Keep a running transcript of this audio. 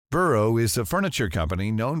Burrow is a furniture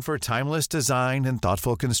company known for timeless design and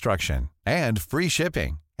thoughtful construction, and free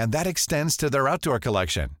shipping, and that extends to their outdoor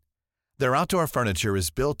collection. Their outdoor furniture is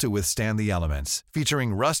built to withstand the elements,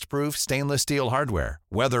 featuring rust-proof stainless steel hardware,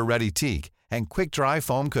 weather-ready teak, and quick-dry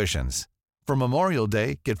foam cushions. For Memorial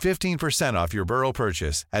Day, get 15% off your Burrow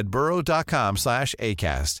purchase at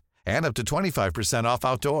burrow.com/ACAST and up to 25% off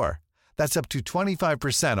outdoor. That's up to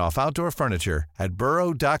 25% off outdoor furniture at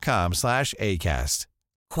burrow.com/ACAST.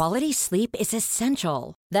 Quality sleep is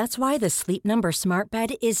essential. That's why the Sleep Number Smart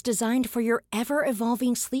Bed is designed for your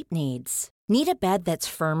ever-evolving sleep needs. Need a bed that's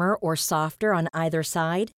firmer or softer on either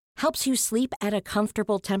side? Helps you sleep at a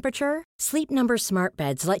comfortable temperature? Sleep Number Smart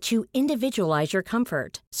Beds let you individualize your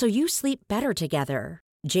comfort, so you sleep better together.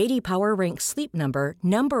 J.D. Power ranks Sleep Number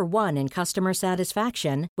number 1 in customer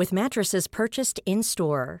satisfaction with mattresses purchased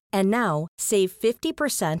in-store. And now, save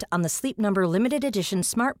 50% on the Sleep Number Limited Edition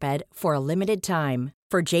Smart Bed for a limited time.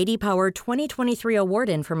 For J.D. Power 2023 award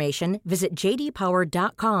information, visit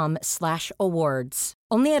jdpower.com/awards.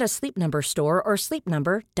 Only at a Sleep Number store or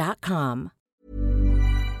sleepnumber.com.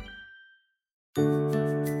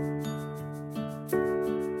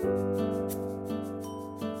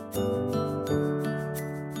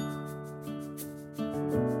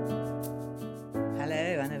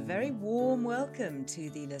 Warm welcome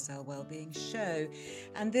to the Lazelle Wellbeing Show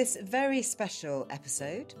and this very special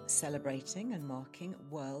episode celebrating and marking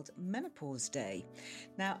World Menopause Day.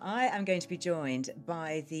 Now, I am going to be joined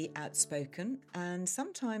by the outspoken and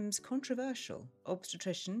sometimes controversial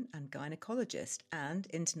obstetrician and gynecologist and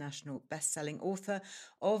international best-selling author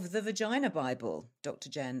of The Vagina Bible, Dr.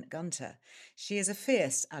 Jen Gunter. She is a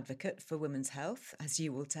fierce advocate for women's health, as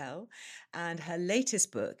you will tell, and her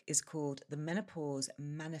latest book is called The Menopause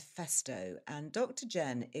Manifesto. And Dr.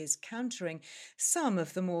 Jen is countering some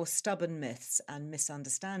of the more stubborn myths and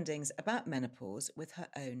misunderstandings about menopause with her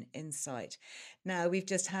own insight. Now, we've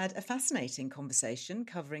just had a fascinating conversation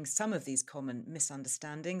covering some of these common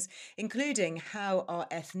misunderstandings, including how our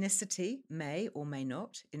ethnicity may or may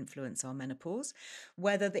not influence our menopause,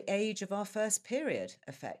 whether the age of our first period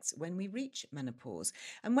affects when we reach menopause,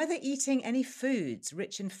 and whether eating any foods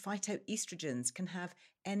rich in phytoestrogens can have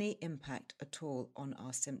any impact at all on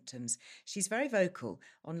our symptoms. She's very vocal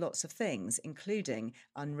on lots of things, including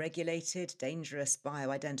unregulated, dangerous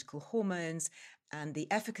bioidentical hormones and the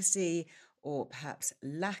efficacy or perhaps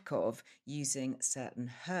lack of using certain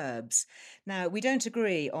herbs. Now, we don't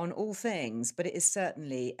agree on all things, but it is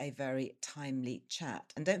certainly a very timely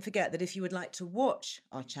chat. And don't forget that if you would like to watch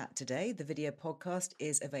our chat today, the video podcast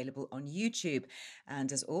is available on YouTube.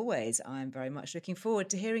 And as always, I'm very much looking forward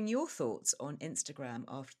to hearing your thoughts on Instagram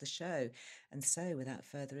after the show. And so, without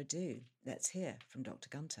further ado, let's hear from Dr.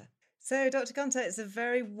 Gunter. So, Dr. Gunter, it's a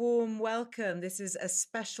very warm welcome. This is a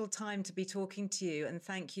special time to be talking to you, and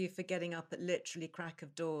thank you for getting up at literally crack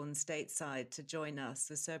of dawn stateside to join us.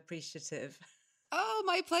 We're so appreciative. Oh,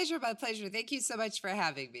 my pleasure, my pleasure. Thank you so much for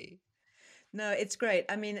having me. No, it's great.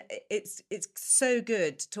 I mean, it's so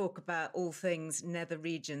good to talk about all things nether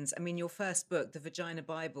regions. I mean, your first book, The Vagina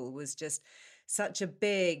Bible, was just such a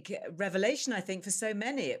big revelation, I think, for so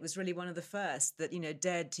many. It was really one of the first that,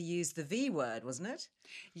 dared to use the V word, wasn't it?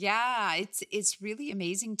 Yeah, it's really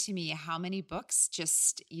amazing to me how many books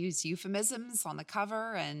just use euphemisms on the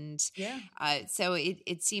cover. And so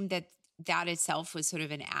it seemed that itself was sort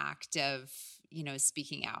of an act of,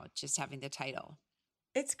 speaking out, just having the title.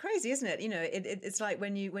 It's crazy, isn't it? It's like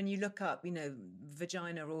when you look up,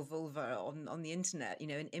 vagina or vulva on the internet, in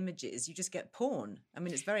images, you just get porn. I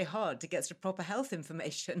mean, it's very hard to get sort of proper health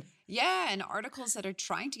information. Yeah, and articles that are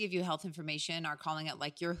trying to give you health information are calling it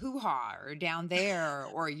like your hoo-ha or down there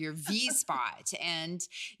or your V-spot. And,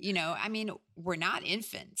 I mean, we're not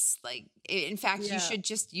infants. Like, in fact, you should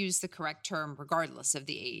just use the correct term regardless of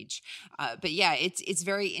the age. But yeah, it's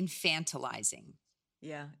very infantilizing.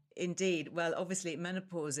 Yeah, indeed. Well, obviously,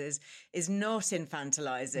 menopause is not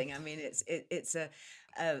infantilizing. I mean, it's a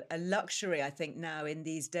luxury, I think, now in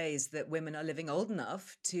these days that women are living old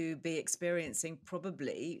enough to be experiencing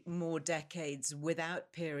probably more decades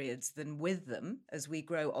without periods than with them as we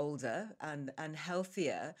grow older and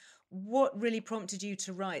healthier. What really prompted you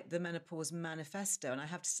to write the Menopause Manifesto? And I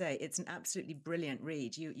have to say, it's an absolutely brilliant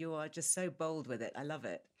read. You are just so bold with it. I love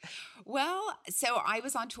it. Well, so I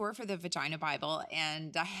was on tour for the Vagina Bible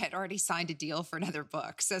and I had already signed a deal for another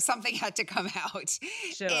book. So something had to come out.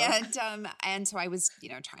 Sure. And so I was,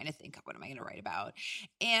 trying to think of what am I going to write about?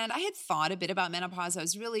 And I had thought a bit about menopause. I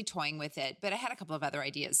was really toying with it, but I had a couple of other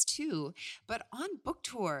ideas too. But on book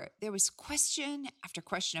tour, there was question after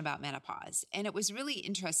question about menopause. And it was really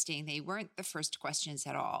interesting interesting. They weren't the first questions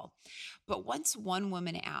at all. But once one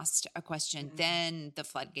woman asked a question, then the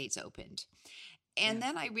floodgates opened. And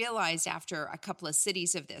then I realized after a couple of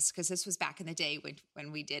cities of this, because this was back in the day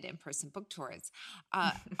when we did in-person book tours,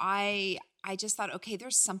 I just thought, okay,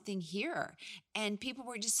 there's something here. And people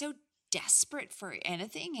were just so desperate for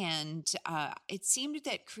anything. And it seemed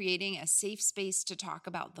that creating a safe space to talk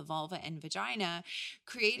about the vulva and vagina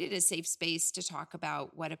created a safe space to talk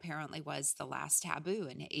about what apparently was the last taboo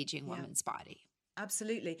in an aging woman's body.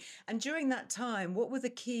 Absolutely. And during that time, what were the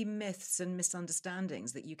key myths and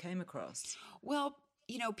misunderstandings that you came across? Well,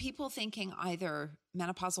 people thinking either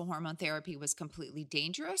menopausal hormone therapy was completely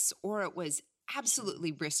dangerous or it was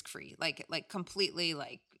absolutely risk-free, like completely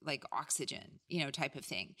like oxygen, type of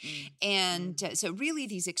thing. And so really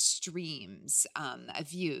these extremes of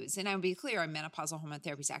views, and I would be clear, menopausal hormone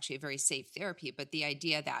therapy is actually a very safe therapy, but the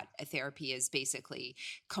idea that a therapy is basically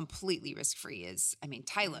completely risk-free is,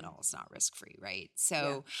 Tylenol is not risk-free, right?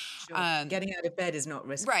 So getting out of bed is not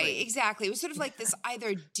risk-free. Right, exactly. It was sort of like this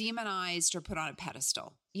either demonized or put on a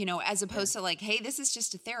pedestal, as opposed to like, hey, this is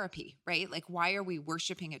just a therapy, right? Like, why are we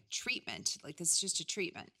worshiping a treatment? Like, this is just a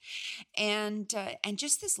treatment. And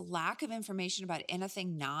just this lack of information about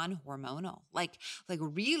anything non-hormonal, like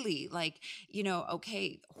really,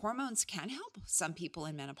 okay, hormones can help some people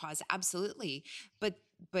in menopause, absolutely. But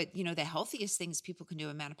the healthiest things people can do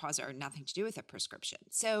in menopause are nothing to do with a prescription.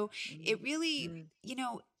 So it really,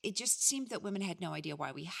 it just seemed that women had no idea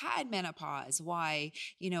why we had menopause, why,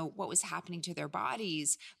 what was happening to their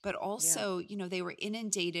bodies, but also, they were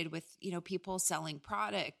inundated with, people selling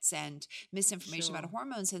products and misinformation about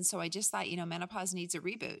hormones. And so I just thought, menopause needs a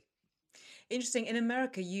reboot. Interesting. In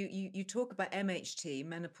America, you talk about MHT,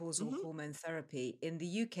 menopausal hormone therapy. In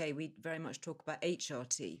the UK, we very much talk about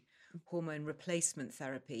HRT, hormone replacement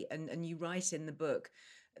therapy. And you write in the book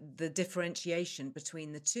the differentiation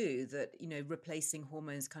between the two, that, replacing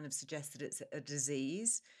hormones kind of suggests that it's a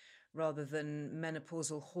disease rather than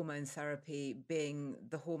menopausal hormone therapy being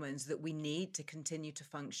the hormones that we need to continue to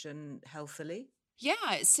function healthily.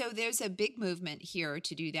 Yeah. So there's a big movement here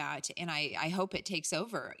to do that. And I hope it takes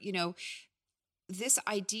over, this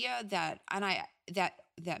idea that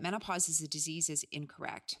menopause is a disease is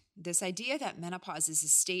incorrect. This idea that menopause is a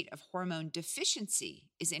state of hormone deficiency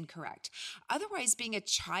is incorrect. Otherwise, being a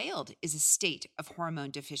child is a state of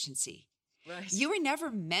hormone deficiency. Right. You were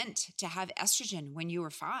never meant to have estrogen when you were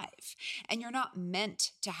 5, and you're not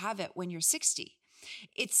meant to have it when you're 60.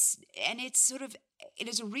 It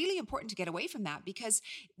is really important to get away from that, because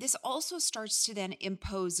this also starts to then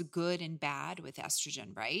impose good and bad with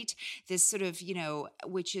estrogen, right? This sort of,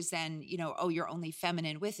 which is then, oh, you're only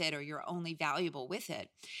feminine with it, or you're only valuable with it.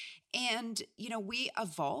 And, we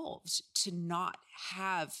evolved to not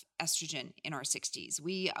have estrogen in our 60s.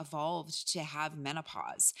 We evolved to have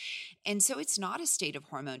menopause. And so it's not a state of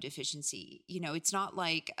hormone deficiency. It's not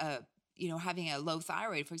like having a low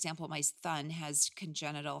thyroid. For example, my son has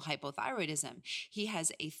congenital hypothyroidism. He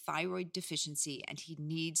has a thyroid deficiency and he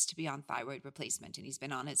needs to be on thyroid replacement, and he's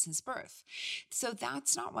been on it since birth. So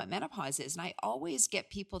that's not what menopause is. And I always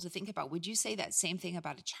get people to think about, would you say that same thing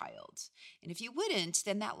about a child? And if you wouldn't,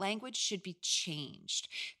 then that language should be changed,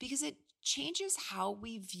 because it changes how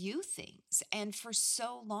we view things. And for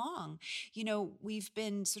so long, we've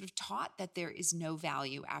been sort of taught that there is no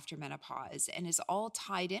value after menopause, and is all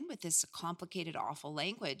tied in with this complicated, awful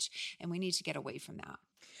language. And we need to get away from that.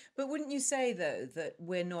 But wouldn't you say, though, that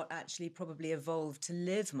we're not actually probably evolved to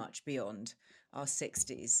live much beyond our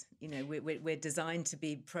 60s? We're designed to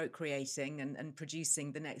be procreating and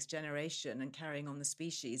producing the next generation and carrying on the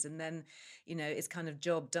species. And then, it's kind of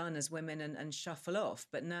job done as women and shuffle off.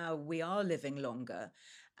 But now we are living longer.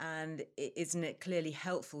 And isn't it clearly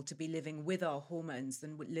helpful to be living with our hormones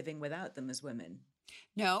than living without them as women?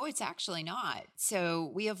 No, it's actually not.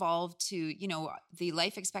 So we evolved to, the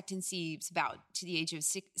life expectancy is about to the age of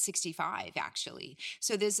 65, actually.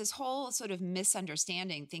 So there's this whole sort of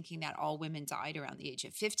misunderstanding, thinking that all women died around the age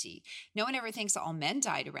of 50. No one ever thinks all men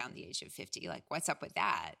died around the age of 50. Like, what's up with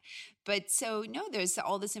that? But so, no, there's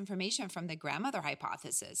all this information from the grandmother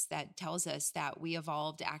hypothesis that tells us that we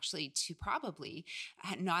evolved actually to probably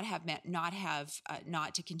not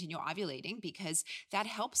to continue ovulating, because that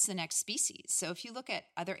helps the next species. So if you look at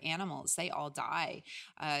other animals, they all die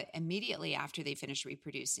immediately after they finish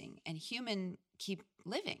reproducing, and human keep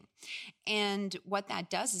living. And what that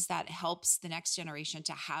does is that helps the next generation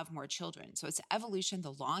to have more children. So it's evolution,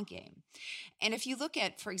 the long game. And if you look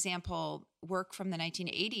at, for example, work from the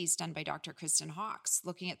 1980s done by Dr. Kristen Hawkes,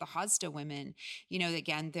 looking at the Hosda women,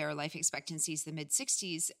 again, their life expectancy is the mid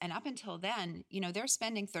 60s. And up until then, they're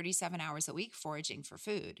spending 37 hours a week foraging for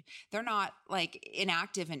food. They're not like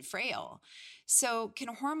inactive and frail. So can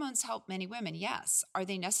hormones help many women? Yes. Are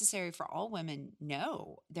they necessary for all women?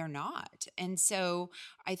 No, they're not. And so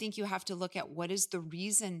I think you have to look at what is the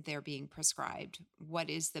reason they're being prescribed? What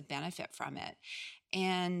is the benefit from it?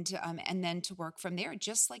 And then to work from there,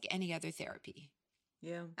 just like any other therapy.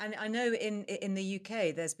 Yeah. And I know in the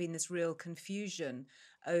UK, there's been this real confusion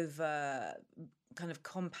over kind of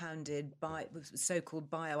compounded so-called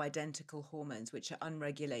bioidentical hormones, which are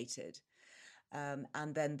unregulated.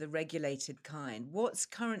 And then the regulated kind. What's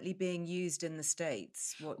currently being used in the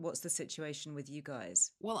States? What's the situation with you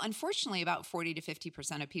guys? Well, unfortunately, about 40 to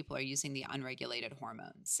 50% of people are using the unregulated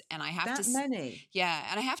hormones. And I have that many? Yeah.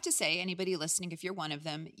 And I have to say, anybody listening, if you're one of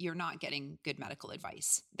them, you're not getting good medical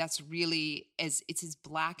advice. That's really it's as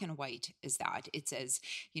black and white as that. It's as,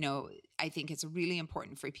 I think it's really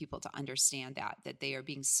important for people to understand that they are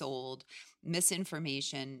being sold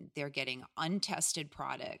misinformation. They're getting untested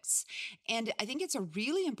products. And I think it's a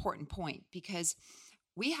really important point because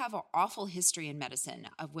we have an awful history in medicine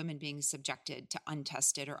of women being subjected to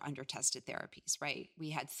untested or undertested therapies, right? We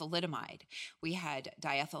had thalidomide, we had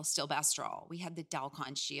diethylstilbestrol, we had the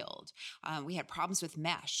Dalcon Shield, we had problems with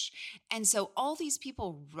mesh. And so all these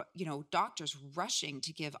people, doctors rushing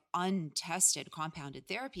to give untested compounded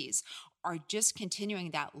therapies are just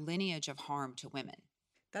continuing that lineage of harm to women.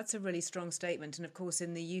 That's a really strong statement. And of course,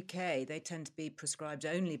 in the UK, they tend to be prescribed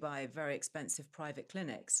only by very expensive private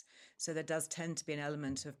clinics. So there does tend to be an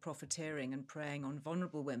element of profiteering and preying on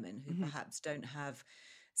vulnerable women who perhaps don't have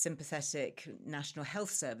sympathetic National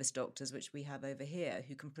Health Service doctors, which we have over here,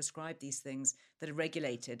 who can prescribe these things that are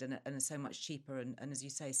regulated and are so much cheaper and, as you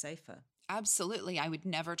say, safer. Absolutely. I would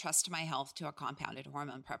never trust my health to a compounded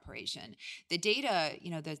hormone preparation. The data,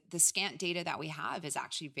 the scant data that we have is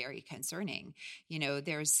actually very concerning.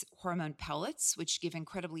 There's hormone pellets, which give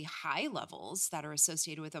incredibly high levels that are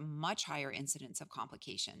associated with a much higher incidence of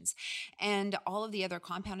complications. And all of the other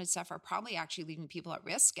compounded stuff are probably actually leaving people at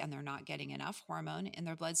risk and they're not getting enough hormone in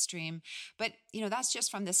their bloodstream. But, that's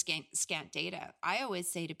just from the scant data. I always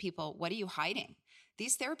say to people, what are you hiding?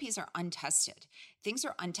 These therapies are untested. Things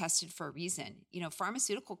are untested for a reason.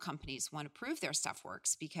 Pharmaceutical companies want to prove their stuff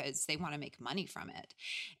works because they want to make money from it.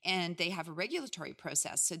 And they have a regulatory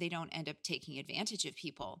process so they don't end up taking advantage of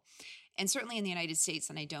people. And certainly in the United States,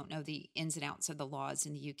 and I don't know the ins and outs of the laws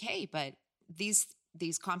in the UK, but these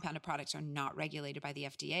compounded products are not regulated by the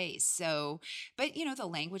FDA. So, but the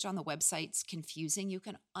language on the website's confusing. You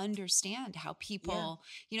can understand how people,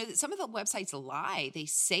 some of the websites lie. They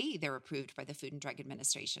say they're approved by the Food and Drug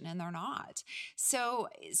Administration and they're not. So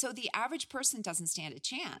the average person doesn't stand a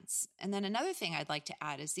chance. And then another thing I'd like to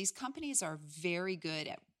add is these companies are very good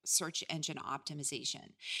at search engine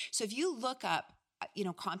optimization. So if you look up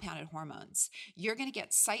compounded hormones, you're going to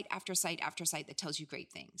get site after site after site that tells you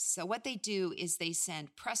great things. So what they do is they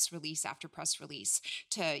send press release after press release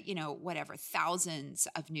to, thousands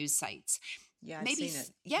of news sites. Yeah, I've seen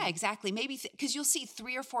it. Yeah, exactly. Maybe because you'll see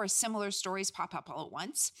 3 or 4 similar stories pop up all at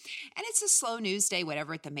once. And it's a slow news day,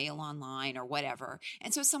 whatever, at the Mail Online or whatever.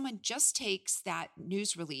 And so someone just takes that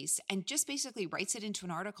news release and just basically writes it into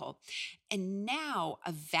an article. And now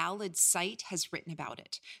a valid site has written about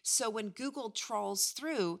it. So when Google trawls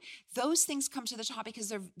through, those things come to the top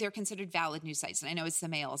because they're considered valid news sites. And I know it's the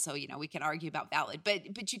Mail, so we can argue about valid,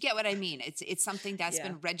 but you get what I mean. It's something that's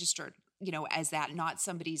been registered as that, not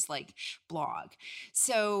somebody's like blog.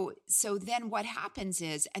 So then what happens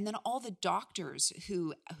is, and then all the doctors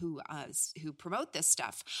who promote this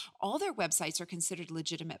stuff, all their websites are considered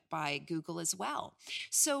legitimate by Google as well.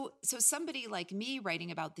 So somebody like me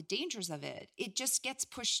writing about the dangers of it just gets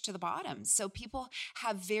pushed to the bottom. So people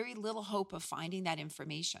have very little hope of finding that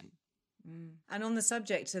information. And on the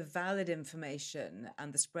subject of valid information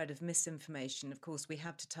and the spread of misinformation, of course, we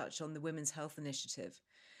have to touch on the Women's Health Initiative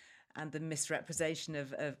and the misrepresentation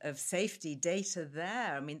of safety data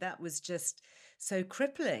there. I mean, that was just so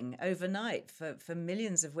crippling overnight for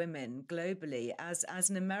millions of women globally. As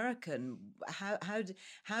an American,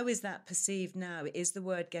 how is that perceived now? Is the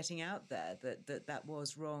word getting out there that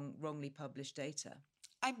was wrongly published data?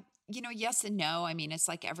 Yes and no. I mean, it's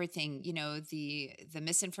like everything, the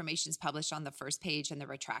misinformation is published on the first page and the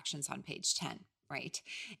retractions on page 10. right?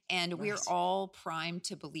 And we're Right. all primed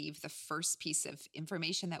to believe the first piece of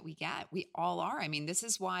information that we get. We all are. I mean, this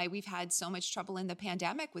is why we've had so much trouble in the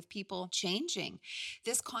pandemic with people changing.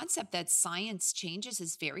 This concept that science changes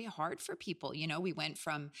is very hard for people. You know, we went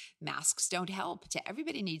from masks don't help to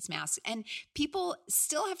everybody needs masks. And people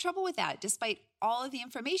still have trouble with that despite all of the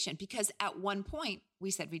information, because at one point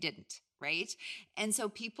we said we didn't. Right. And so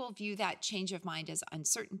people view that change of mind as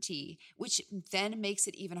uncertainty, which then makes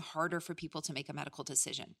it even harder for people to make a medical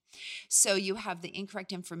decision. So you have the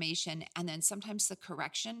incorrect information, and then sometimes the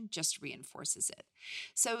correction just reinforces it.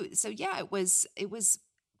 So yeah, it was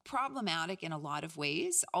problematic in a lot of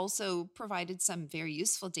ways, also provided some very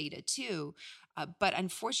useful data too. But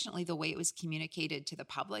unfortunately, the way it was communicated to the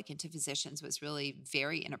public and to physicians was really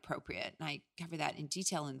very inappropriate. And I cover that in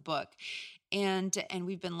detail in the book. And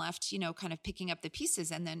we've been left, kind of picking up the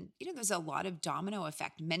pieces. And then, there's a lot of domino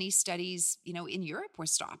effect. Many studies, in Europe were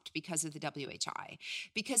stopped because of the WHI,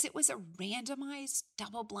 because it was a randomized,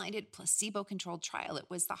 double-blinded, placebo-controlled trial. It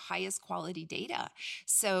was the highest quality data.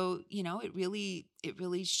 So, it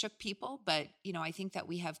really shook people. But, I think that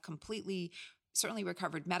we have completely, certainly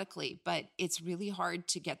recovered medically, but it's really hard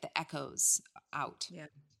to get the echoes out. Yeah.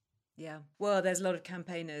 Yeah. Well, there's a lot of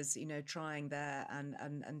campaigners, trying there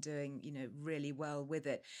and doing, really well with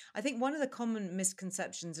it. I think one of the common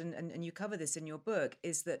misconceptions, and you cover this in your book,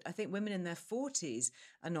 is that I think women in their 40s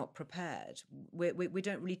are not prepared. We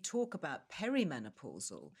don't really talk about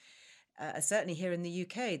perimenopausal. Certainly here in the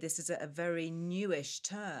UK, this is a very newish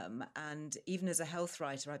term. And even as a health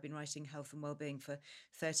writer, I've been writing health and wellbeing for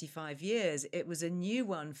 35 years. It was a new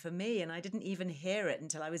one for me, and I didn't even hear it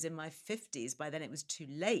until I was in my 50s. By then it was too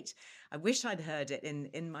late. I wish I'd heard it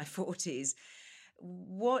in my 40s.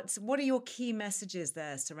 What are your key messages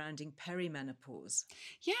there surrounding perimenopause?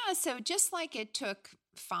 Yeah. So just like it took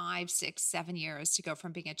 5, 6, 7 years to go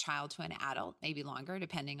from being a child to an adult, maybe longer,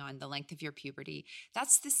 depending on the length of your puberty,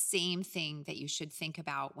 that's the same thing that you should think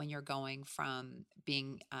about when you're going from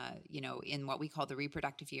being, in what we call the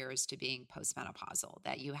reproductive years to being postmenopausal,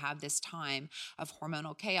 that you have this time of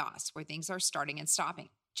hormonal chaos where things are starting and stopping,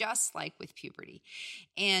 just like with puberty.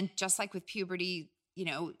 And just like with puberty,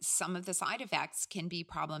 some of the side effects can be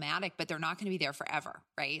problematic, but they're not going to be there forever,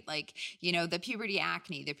 right? Like, the puberty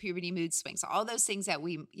acne, the puberty mood swings, all those things that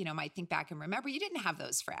we, might think back and remember, you didn't have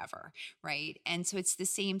those forever, right? And so it's the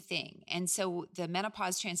same thing. And so the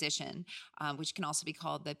menopause transition, which can also be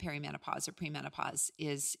called the perimenopause or premenopause,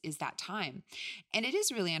 is that time. And it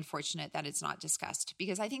is really unfortunate that it's not discussed,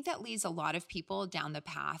 because I think that leads a lot of people down the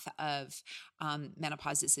path of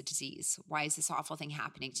menopause is a disease. Why is this awful thing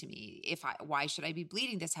happening to me? Why should I be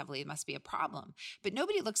bleeding this heavily? It must be a problem. But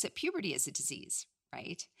nobody looks at puberty as a disease,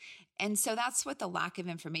 right? And so that's what the lack of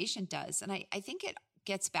information does. And I think it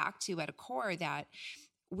gets back to, at a core, that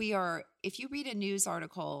if you read a news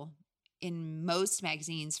article in most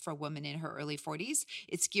magazines for a woman in her early 40s,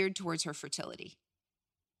 it's geared towards her fertility.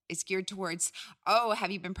 It's geared towards, oh,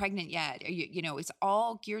 have you been pregnant yet? It's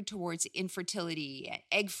all geared towards infertility,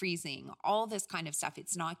 egg freezing, all this kind of stuff.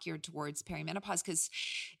 It's not geared towards perimenopause, because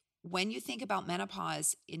when you think about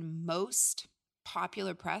menopause, in most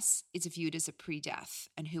popular press, it's viewed as a pre-death.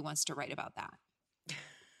 And who wants to write about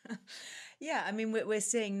that? Yeah, I mean, we're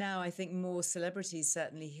seeing now, I think, more celebrities,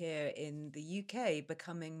 certainly here in the UK,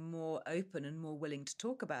 becoming more open and more willing to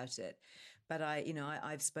talk about it. But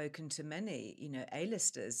I've spoken to many,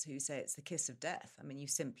 A-listers who say it's the kiss of death. I mean, you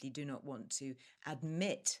simply do not want to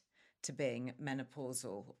admit to being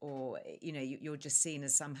menopausal, or, you're just seen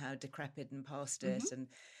as somehow decrepit and past it. Mm-hmm. And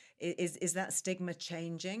is that stigma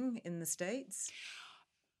changing in the States?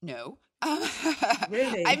 No.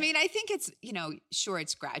 Really? I mean, I think it's, sure,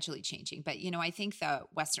 it's gradually changing, but, I think the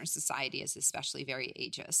Western society is especially very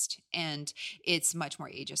ageist, and it's much more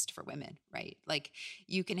ageist for women, right? Like,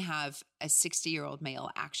 you can have a 60-year-old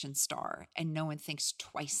male action star and no one thinks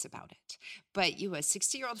twice about it, but a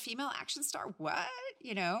 60-year-old female action star, what?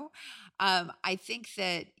 I think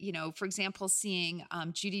that, for example, seeing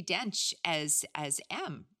Judi Dench as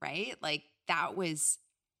M, right? Like, that was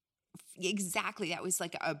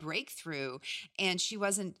like a breakthrough. And she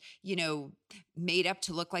wasn't, made up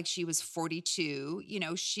to look like she was 42.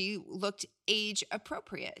 She looked age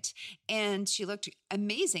appropriate, and she looked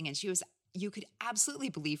amazing. And you could absolutely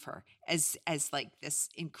believe her as like this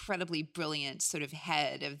incredibly brilliant sort of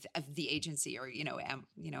head of the agency, or,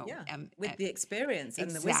 with the experience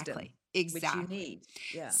and the wisdom, which you need.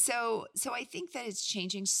 Yeah. So I think that it's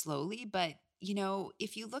changing slowly, but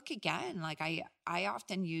if you look again, like I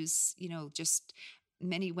often use, just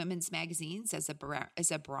many women's magazines as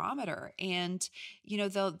a barometer, and,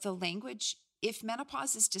 the language if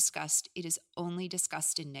menopause is discussed, it is only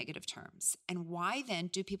discussed in negative terms. And why then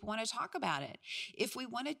do people want to talk about it? If we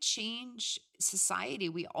want to change society,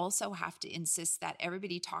 we also have to insist that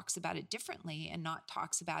everybody talks about it differently and not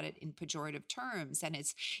talks about it in pejorative terms. And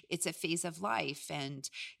it's a phase of life. And,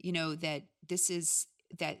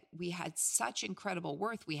 that we had such incredible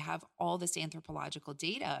worth. We have all this anthropological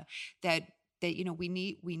data that we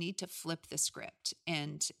need to flip the script.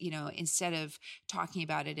 And, instead of talking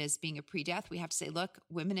about it as being a pre-death, we have to say, look,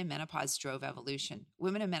 women in menopause drove evolution.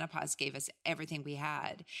 Women in menopause gave us everything we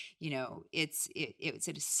had. It's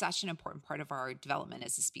such an important part of our development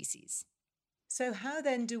as a species. So how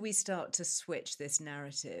then do we start to switch this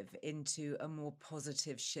narrative into a more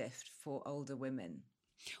positive shift for older women?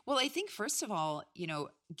 Well, I think first of all,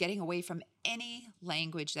 getting away from any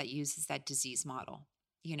language that uses that disease model.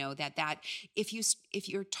 That if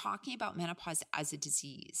you're talking about menopause as a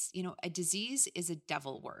disease, a disease is a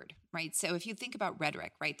devil word, right? So if you think about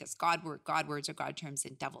rhetoric, right, that's God words or God terms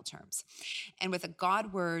and devil terms. And with a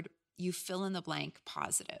God word, you fill in the blank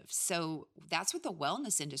positive. So that's what the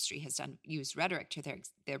wellness industry has done, use rhetoric to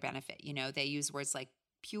their benefit. They use words like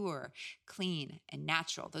pure, clean, and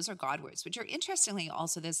natural. Those are God words, which are interestingly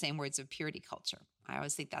also the same words of purity culture. I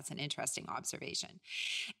always think that's an interesting observation.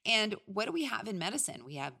 And what do we have in medicine?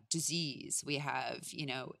 We have disease, we have,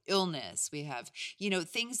 illness, we have,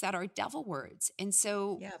 things that are devil words. And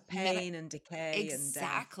so pain and decay.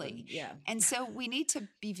 Exactly. And so we need to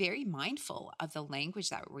be very mindful of the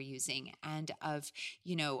language that we're using and of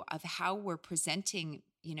how we're presenting,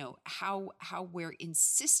 how we're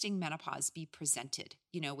insisting menopause be presented,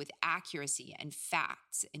 with accuracy and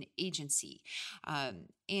facts and agency.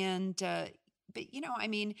 But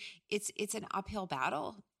it's an uphill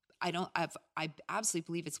battle. I absolutely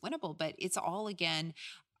believe it's winnable, but it's all, again,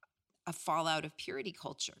 a fallout of purity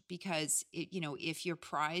culture, because if you're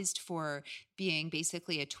prized for being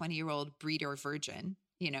basically a 20-year-old breeder virgin,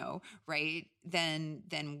 right,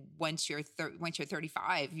 then once you're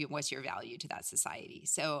 35, what's your value to that society?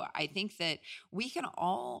 So I think that we can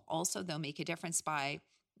all also, though, make a difference by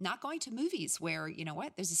not going to movies where,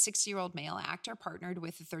 there's a 60-year-old male actor partnered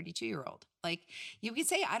with a 32-year-old. Like, you can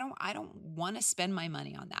say, I don't want to spend my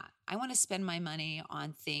money on that. I want to spend my money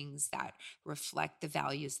on things that reflect the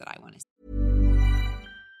values that I want to see.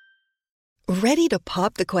 Ready to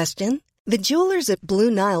pop the question? The jewelers at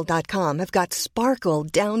BlueNile.com have got sparkle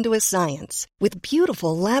down to a science with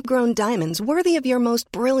beautiful lab-grown diamonds worthy of your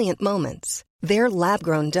most brilliant moments. Their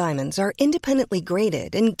lab-grown diamonds are independently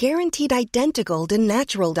graded and guaranteed identical to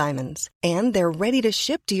natural diamonds. And they're ready to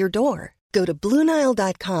ship to your door. Go to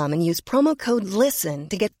BlueNile.com and use promo code LISTEN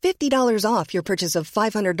to get $50 off your purchase of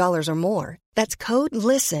 $500 or more. That's code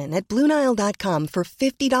LISTEN at BlueNile.com for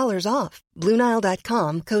 $50 off.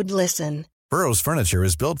 BlueNile.com, code LISTEN. Burrow's furniture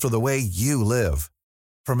is built for the way you live.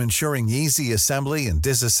 From ensuring easy assembly and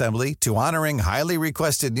disassembly to honoring highly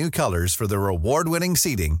requested new colors for their award-winning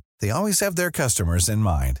seating, they always have their customers in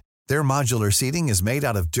mind. Their modular seating is made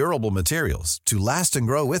out of durable materials to last and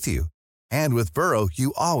grow with you. And with Burrow,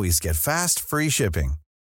 you always get fast, free shipping.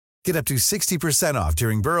 Get up to 60% off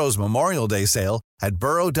during Burrow's Memorial Day sale at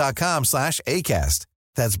burrow.com/ACAST.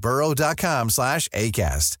 That's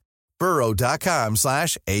burrow.com/ACAST.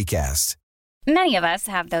 burrow.com/ACAST. Many of us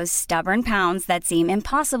have those stubborn pounds that seem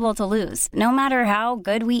impossible to lose, no matter how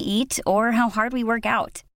good we eat or how hard we work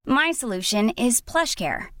out. My solution is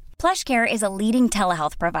PlushCare. PlushCare is a leading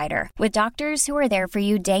telehealth provider with doctors who are there for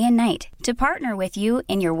you day and night to partner with you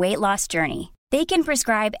in your weight loss journey. They can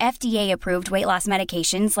prescribe FDA-approved weight loss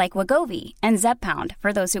medications like Wegovy and Zepbound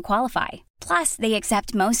for those who qualify. Plus, they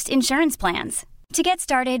accept most insurance plans. To get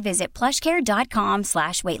started, visit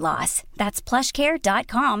plushcare.com/weightloss. That's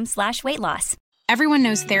plushcare.com/weightloss. Everyone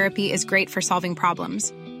knows therapy is great for solving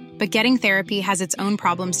problems, but getting therapy has its own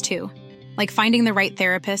problems too, like finding the right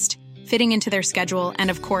therapist, fitting into their schedule,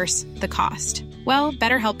 and of course, the cost. Well,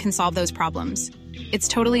 BetterHelp can solve those problems. It's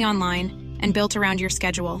totally online and built around your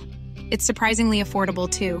schedule. It's surprisingly affordable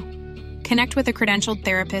too. Connect with a credentialed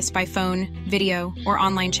therapist by phone, video, or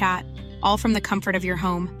online chat, all from the comfort of your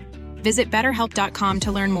home. Visit BetterHelp.com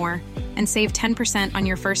to learn more and save 10% on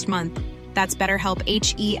your first month. That's BetterHelp,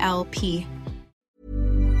 H-E-L-P.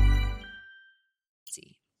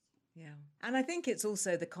 Yeah. And I think it's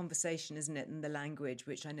also the conversation, isn't it? And the language,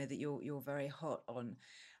 which I know that you're very hot on.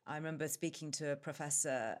 I remember speaking to a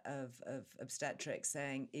professor of obstetrics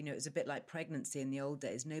saying, it was a bit like pregnancy in the old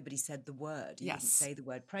days. Nobody said the word. You wouldn't say the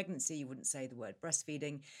word pregnancy. You wouldn't say the word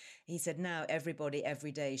breastfeeding. He said now everybody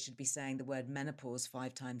every day should be saying the word menopause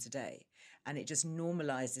 5 times a day. And it just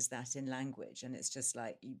normalizes that in language. And it's just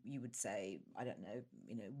like you would say, I don't know,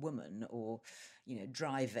 woman or,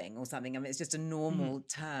 driving or something. I mean, it's just a normal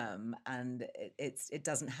term, and it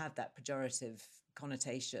doesn't have that pejorative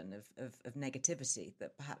connotation of negativity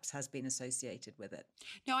that perhaps has been associated with it.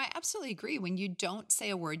 No, I absolutely agree. When you don't say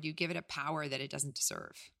a word, you give it a power that it doesn't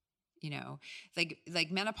deserve.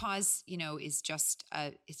 Like menopause, is just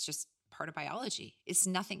it's just part of biology. It's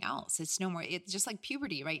nothing else. It's no more. It's just like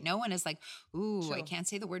puberty, right? No one is like, ooh, sure. I can't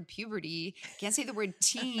say the word puberty. Can't say the word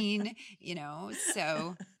teen.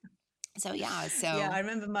 So yeah. I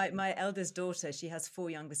remember my eldest daughter. She has 4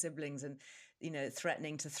 younger siblings, and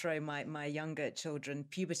threatening to throw my younger children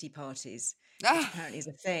puberty parties, which apparently is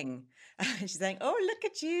a thing. She's saying, "Oh, look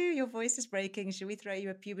at you! Your voice is breaking. Should we throw you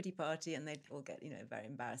a puberty party?" And they'd all get very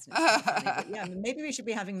embarrassed. And it's funny. But yeah, maybe we should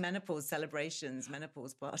be having menopause celebrations,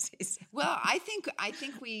 menopause parties. Well, I think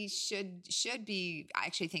we should be. I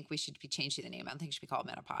actually think we should be changing the name. I don't think it should be called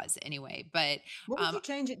menopause anyway. But what would you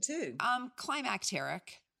change it to?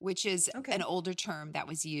 Climacteric, which is an older term that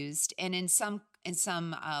was used, and in some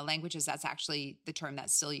languages, that's actually the term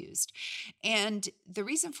that's still used. And the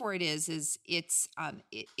reason for it is it's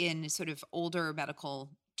in sort of older medical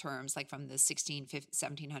terms, like from the 1700s,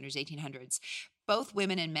 1800s, both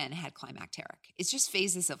women and men had climacteric. It's just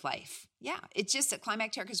phases of life. Yeah, it's just that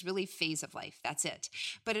climacteric is really phase of life. That's it.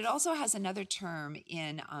 But it also has another term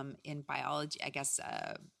in biology, I guess,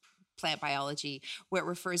 plant biology, where it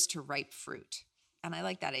refers to ripe fruit. And I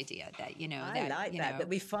like that idea that, that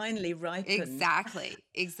we finally ripened. Exactly.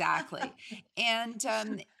 And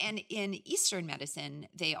in Eastern medicine,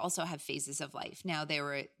 they also have phases of life. Now they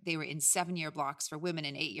were in 7-year blocks for women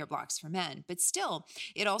and 8-year blocks for men, but still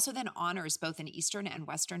it also then honors both an Eastern and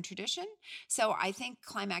Western tradition. So I think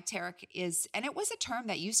climacteric and it was a term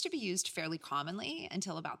that used to be used fairly commonly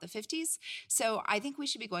until about the 50s. So I think we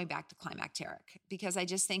should be going back to climacteric, because I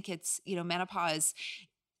just think it's, menopause,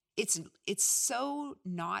 it's so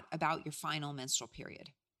not about your final menstrual period,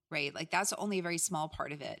 right? Like that's only a very small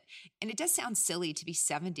part of it. And it does sound silly to be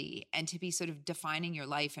 70 and to be sort of defining your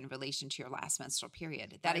life in relation to your last menstrual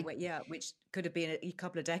period. Which could have been a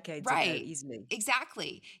couple of decades ago easily.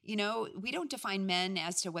 Exactly. We don't define men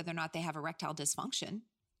as to whether or not they have erectile dysfunction.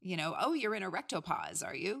 Oh, you're in erectopause,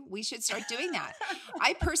 are you? We should start doing that.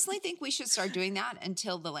 I personally think we should start doing that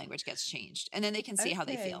until the language gets changed, and then they can see how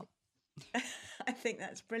they feel. I think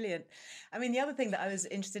that's brilliant. I mean, the other thing that I was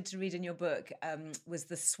interested to read in your book was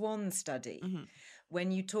the SWAN study,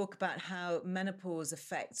 when you talk about how menopause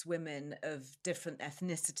affects women of different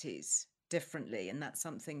ethnicities differently. And that's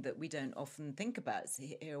something that we don't often think about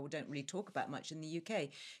here, or don't really talk about much in the UK.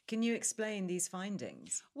 Can you explain these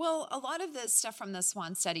findings? Well, a lot of the stuff from the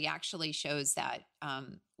SWAN study actually shows that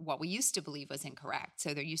what we used to believe was incorrect.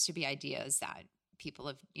 So there used to be ideas that people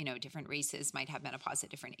of, different races might have menopause at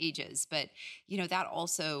different ages. But, that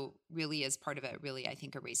also really is part of I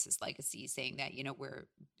think, a racist legacy, saying that,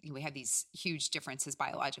 we have these huge differences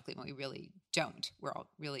biologically when we really don't. We're all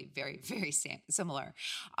really very, very similar.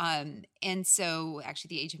 And so actually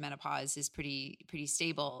the age of menopause is pretty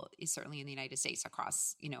stable, certainly in the United States,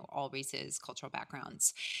 across, all races, cultural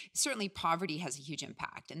backgrounds. Certainly poverty has a huge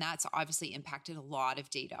impact, and that's obviously impacted a lot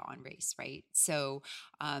of data on race, right? So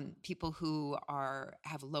people who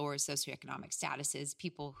have lower socioeconomic statuses,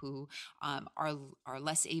 people who are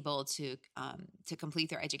less able to complete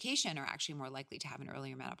their education are actually more likely to have an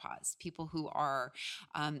earlier menopause. People who are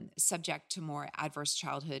subject to more adverse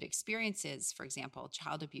childhood experiences, for example,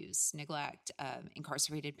 child abuse, neglect,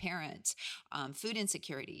 incarcerated parent, food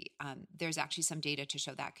insecurity. There's actually some data to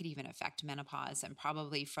show that could even affect menopause, and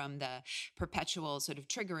probably from the perpetual sort of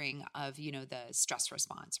triggering of, the stress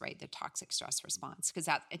response, right? The toxic stress response, because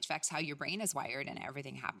that affects how your brain is wired, and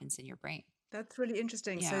everything happens in your brain. That's really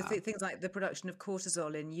interesting. Yeah. So things like the production of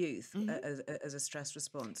cortisol in youth as a stress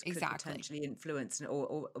response could potentially influence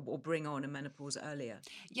or bring on a menopause earlier.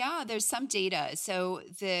 Yeah, there's some data. So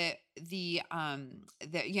there's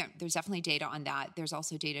definitely data on that. There's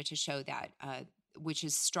also data to show that which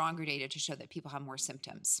is stronger data to show that people have more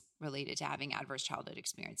symptoms related to having adverse childhood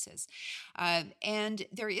experiences. And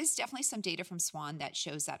there is definitely some data from SWAN that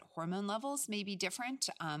shows that hormone levels may be different.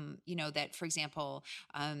 That, for example,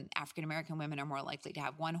 African-American women are more likely to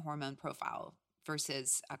have one hormone profile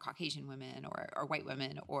versus Caucasian women or white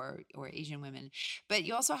women or Asian women. But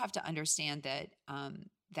you also have to understand that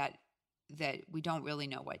that we don't really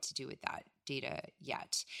know what to do with that data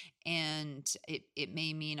yet. And it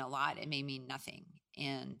may mean a lot. It may mean nothing.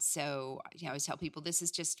 And so, I always tell people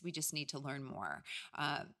we just need to learn more.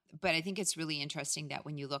 But I think it's really interesting that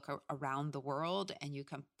when you look around the world and you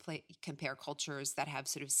compare cultures that have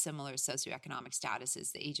sort of similar socioeconomic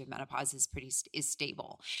statuses, the age of menopause is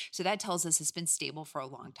stable. So that tells us it's been stable for a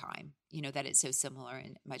long time, that it's so similar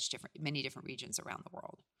in many different regions around the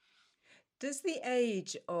world. Does the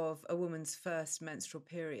age of a woman's first menstrual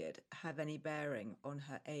period have any bearing on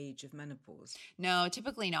her age of menopause? No,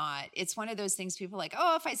 typically not. It's one of those things people are like,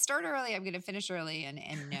 oh, if I start early, I'm going to finish early. And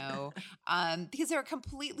no, because there are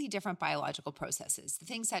completely different biological processes. The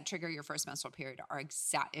things that trigger your first menstrual period are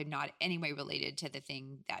not any way related to the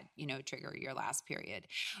thing that, trigger your last period.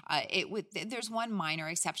 There's one minor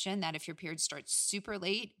exception that if your period starts super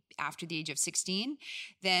late after the age of 16,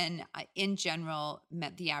 then in general,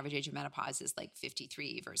 the average age of menopause is like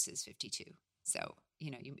 53 versus 52. So,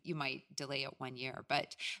 you might delay it 1 year,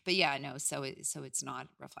 but yeah, no. So it's not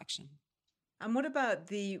reflection. And what about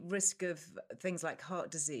the risk of things like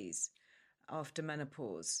heart disease after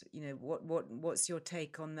menopause? What's your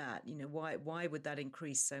take on that? Why would that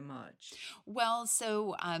increase so much? Well,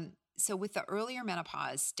 so with the earlier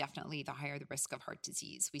menopause, definitely the higher the risk of heart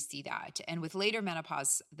disease. We see that. And with later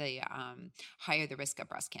menopause, the higher the risk of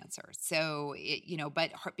breast cancer. So,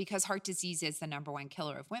 because heart disease is the number one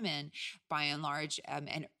killer of women, by and large,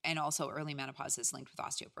 and also early menopause is linked with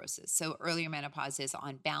osteoporosis. So earlier menopause is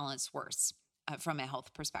on balance worse from a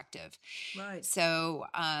health perspective. Right. So,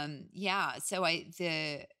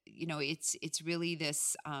 it's really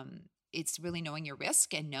this, it's really knowing your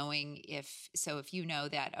risk and knowing if you know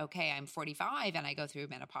that, okay, I'm 45 and I go through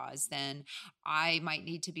menopause, then I might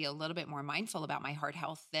need to be a little bit more mindful about my heart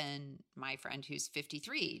health than my friend who's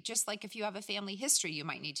 53. Just like if you have a family history, you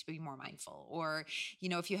might need to be more mindful, or,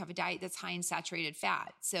 if you have a diet that's high in saturated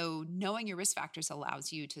fat. So knowing your risk factors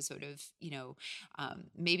allows you to sort of,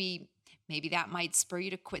 maybe that might spur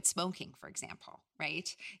you to quit smoking, for example,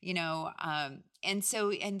 right? And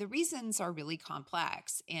the reasons are really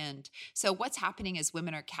complex. And so what's happening is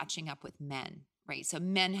women are catching up with men, right? So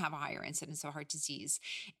men have a higher incidence of heart disease.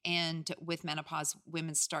 And with menopause,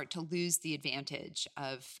 women start to lose the advantage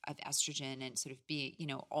of estrogen and sort of be,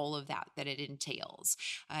 all of that it entails.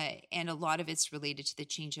 And a lot of it's related to the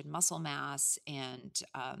change in muscle mass and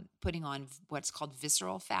putting on what's called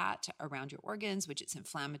visceral fat around your organs, which is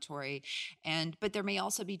inflammatory. But there may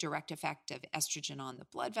also be direct effect of estrogen on the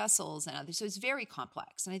blood vessels and others. So it's very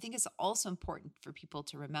complex. And I think it's also important for people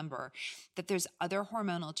to remember that there's other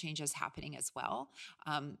hormonal changes happening as well.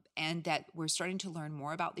 And that we're starting to learn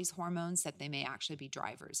more about these hormones, that they may actually be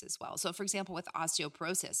drivers as well. So for example, with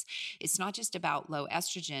osteoporosis, it's not just about low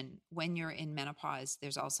estrogen. When you're in menopause,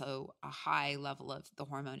 there's also a high level of the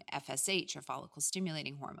hormone FSH, or follicle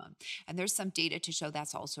stimulating hormone. And there's some data to show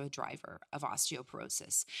that's also a driver of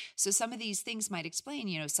osteoporosis. So some of these things might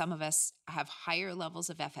explain, some of us have higher levels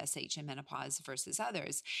of FSH in menopause versus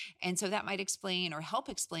others. And so that might explain or help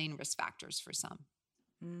explain risk factors for some.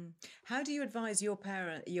 How do you advise your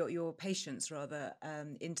patients rather,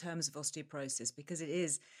 in terms of osteoporosis? Because it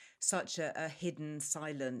is such a hidden,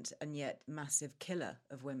 silent, and yet massive killer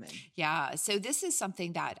of women. Yeah. So this is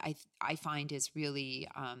something that I find is really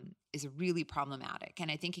problematic.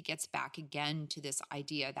 And I think it gets back again to this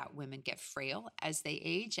idea that women get frail as they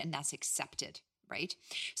age, and that's accepted. Right?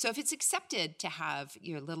 So if it's accepted to have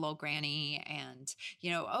your little old granny and,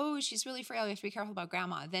 oh, she's really frail, you have to be careful about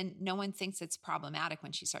grandma, then no one thinks it's problematic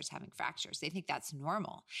when she starts having fractures. They think that's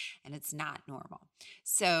normal, and it's not normal.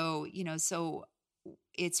 So,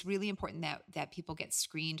 it's really important that people get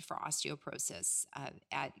screened for osteoporosis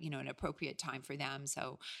at an appropriate time for them.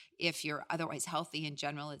 So if you're otherwise healthy in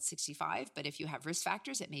general, it's 65, but if you have risk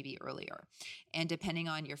factors, it may be earlier. And depending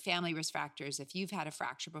on your family risk factors, if you've had a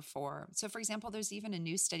fracture before. So for example, there's even a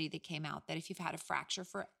new study that came out that if you've had a fracture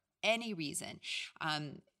for any reason,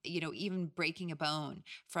 even breaking a bone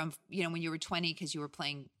from, when you were 20 because you were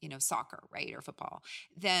playing, soccer, right, or football,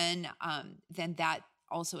 then that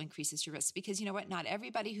also increases your risk, because not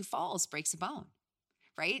everybody who falls breaks a bone,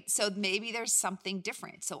 right? So maybe there's something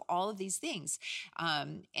different. So all of these things.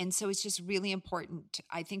 And so it's just really important.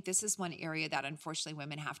 I think this is one area that unfortunately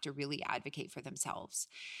women have to really advocate for themselves,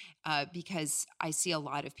 because I see a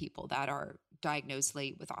lot of people that are diagnosed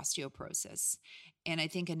late with osteoporosis. And I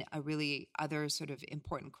think a really other sort of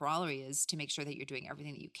important corollary is to make sure that you're doing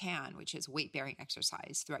everything that you can, which is weight-bearing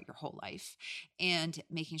exercise throughout your whole life, and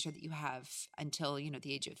making sure that you have until,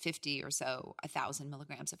 the age of 50 or so, 1,000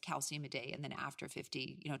 milligrams of calcium a day. And then after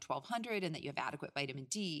 50, 1,200, and that you have adequate vitamin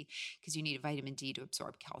D, because you need vitamin D to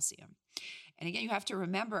absorb calcium. And again, you have to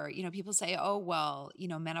remember, people say, oh, well,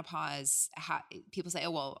 menopause, people say,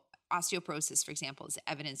 oh, well, osteoporosis, for example, is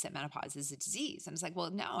evidence that menopause is a disease. And it's like, well,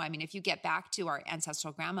 no. I mean, if you get back to our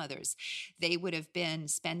ancestral grandmothers, they would have been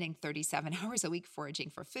spending 37 hours a week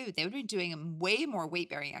foraging for food. They would have been doing way more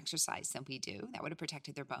weight-bearing exercise than we do. That would have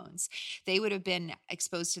protected their bones. They would have been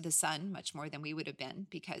exposed to the sun much more than we would have been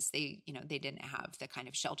because they didn't have the kind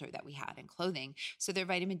of shelter that we had and clothing. So their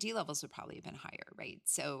vitamin D levels would probably have been higher, right?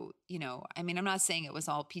 So, I mean, I'm not saying it was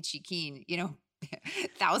all peachy keen,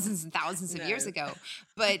 thousands and thousands of years ago.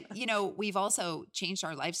 But, we've also changed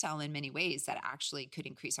our lifestyle in many ways that actually could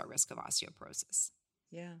increase our risk of osteoporosis.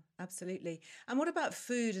 Yeah, absolutely. And what about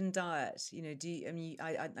food and diet?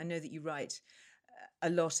 I know that you write a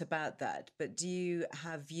lot about that, but do you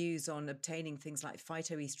have views on obtaining things like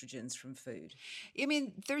phytoestrogens from food? I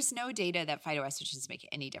mean, there's no data that phytoestrogens make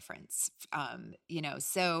any difference.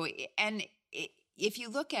 If you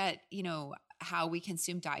look at, how we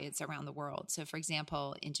consume diets around the world. So for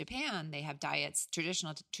example, in Japan, they have diets,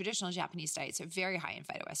 traditional Japanese diets are very high in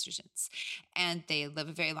phytoestrogens, and they live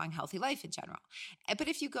a very long, healthy life in general. But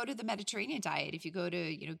if you go to the Mediterranean diet, if you go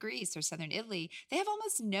to, Greece or Southern Italy, they have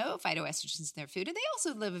almost no phytoestrogens in their food, and they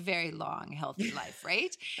also live a very long, healthy life,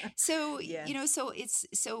 right? So, Yeah. So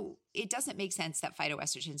it doesn't make sense that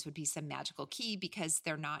phytoestrogens would be some magical key because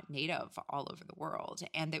they're not native all over the world.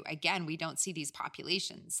 And again, we don't see these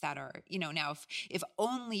populations that are, now if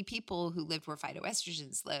only people who lived where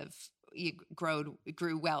phytoestrogens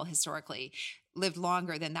grew well historically, lived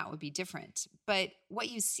longer, then that would be different. But what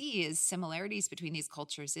you see is similarities between these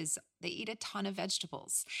cultures is they eat a ton of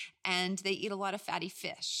vegetables, and they eat a lot of fatty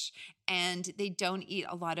fish, and they don't eat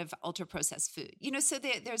a lot of ultra-processed food. So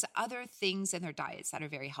there's other things in their diets that are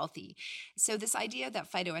very healthy. So this idea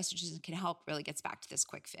that phytoestrogens can help really gets back to this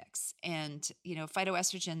quick fix. And,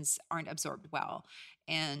 phytoestrogens aren't absorbed well.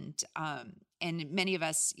 And many of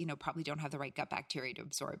us, probably don't have the right gut bacteria to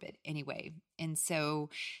absorb it anyway. And so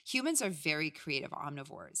humans are very creative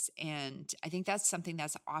omnivores. And I think that's something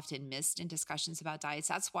that's often missed in discussions about diets.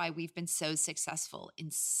 That's why we've been so successful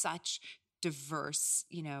in such diverse,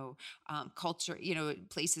 culture,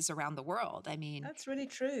 places around the world. I mean, that's really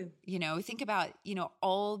true. Think about,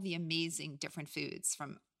 all the amazing different foods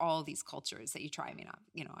from all these cultures that you try. I mean,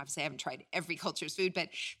 obviously I haven't tried every culture's food, but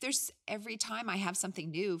every time I have something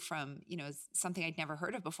new from, something I'd never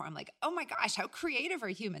heard of before, I'm like, oh my gosh, how creative are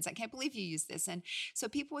humans? I can't believe you use this. And so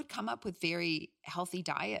people would come up with very healthy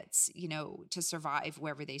diets, to survive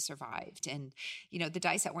wherever they survived. And, the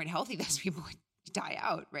diets that weren't healthy, those people would die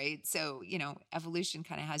out, right? So, evolution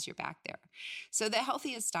kind of has your back there. So the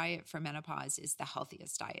healthiest diet for menopause is the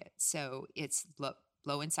healthiest diet. So it's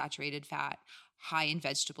low in saturated fat, high in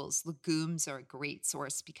vegetables. Legumes are a great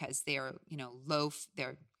source because they're,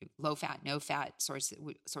 they're low fat, no fat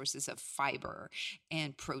sources of fiber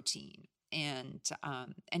and protein and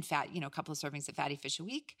fat, a couple of servings of fatty fish a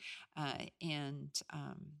week.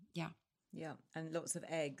 Yeah, and lots of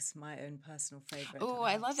eggs, my own personal favorite. Oh,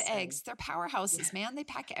 I love eggs. They're powerhouses, man. They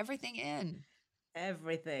pack everything in.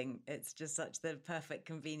 Everything. It's just such the perfect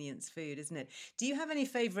convenience food, isn't it? Do you have any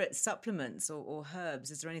favorite supplements or herbs?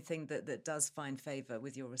 Is there anything that does find favor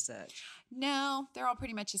with your research? No, they're all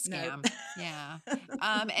pretty much a scam. No. Yeah.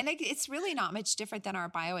 And it's really not much different than our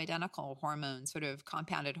bioidentical hormone, sort of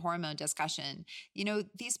compounded hormone discussion.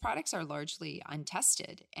 These products are largely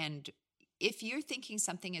untested, and if you're thinking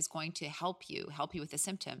something is going to help you with a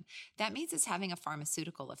symptom, that means it's having a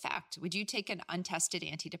pharmaceutical effect. Would you take an untested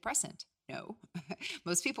antidepressant? No,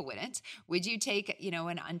 most people wouldn't. Would you take,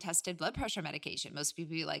 an untested blood pressure medication? Most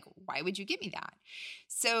people would be like, why would you give me that?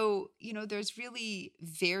 So, there's really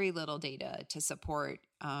very little data to support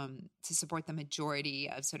the majority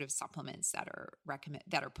of sort of supplements that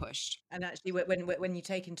are pushed. And actually, when you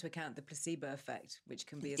take into account the placebo effect, which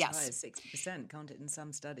can be as high as 60%, can't it, in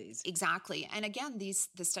some studies? Exactly. And again,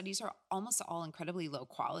 the studies are almost all incredibly low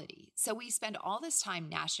quality. So we spend all this time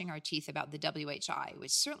gnashing our teeth about the WHI,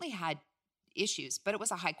 which certainly had issues, but it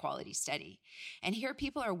was a high quality study. And here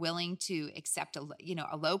people are willing to accept a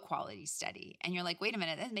low quality study. And you're like, wait a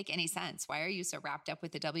minute, that doesn't make any sense. Why are you so wrapped up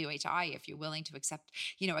with the WHI if you're willing to accept,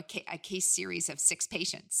 a case series of 6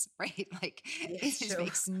 patients, right? Like it just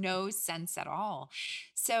makes no sense at all.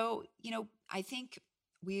 So, I think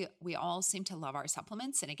we all seem to love our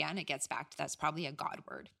supplements. And again, it gets back to that's probably a God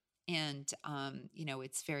word. And,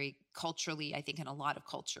 it's very culturally, I think in a lot of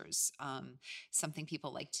cultures, something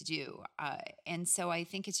people like to do. And so I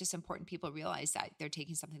think it's just important people realize that they're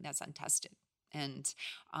taking something that's untested. And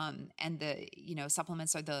the,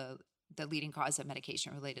 supplements are the leading cause of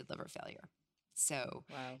medication-related liver failure. So,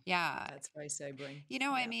 Wow. yeah. That's very sobering.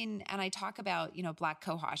 I mean, and I talk about, black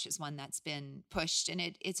cohosh is one that's been pushed, and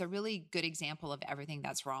it's a really good example of everything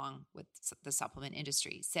that's wrong with the supplement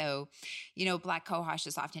industry. So, black cohosh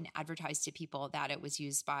is often advertised to people that it was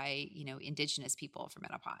used by, indigenous people for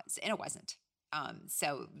menopause, and it wasn't.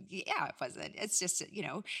 So yeah, it wasn't. It's just,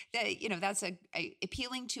 that's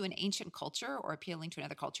appealing to an ancient culture or appealing to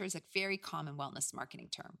another culture is a very common wellness marketing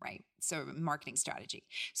term, right? So marketing strategy.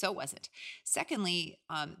 So it wasn't. Secondly,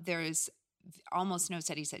 there's almost no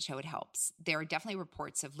studies that show it helps. There are definitely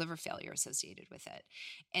reports of liver failure associated with it.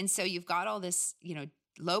 And so you've got all this,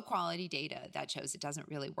 low quality data that shows it doesn't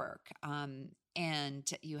really work. And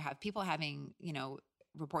you have people having,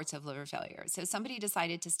 reports of liver failure. So somebody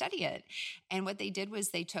decided to study it. And what they did was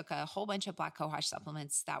they took a whole bunch of black cohosh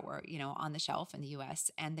supplements that were, on the shelf in the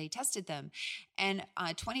US, and they tested them. And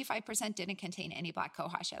 25% didn't contain any black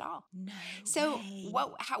cohosh at all. No So way.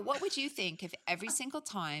 what would you think if every single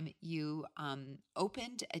time you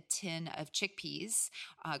opened a tin of chickpeas,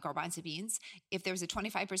 garbanzo beans, if there was a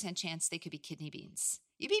 25% chance they could be kidney beans?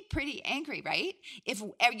 You'd be pretty angry, right? If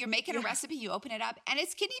you're making a recipe, you open it up and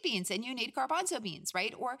it's kidney beans and you need garbanzo beans,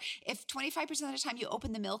 right? Or if 25% of the time you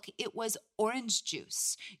open the milk, it was orange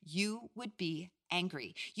juice, you would be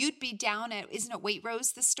angry. You'd be down at, isn't it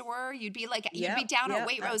Waitrose, the store? You'd be like, you'd be down at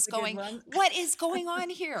Waitrose going, what is going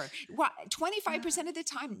on here? 25% of the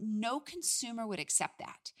time, no consumer would accept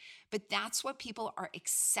that. But that's what people are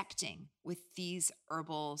accepting with these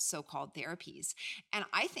herbal so-called therapies. And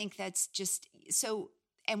I think that's just so.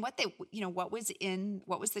 And what they, what was the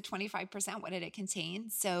 25%? What did it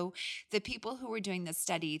contain? So the people who were doing this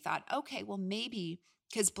study thought, okay, well, maybe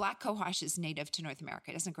because black cohosh is native to North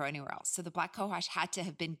America. It doesn't grow anywhere else. So the black cohosh had to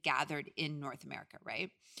have been gathered in North America,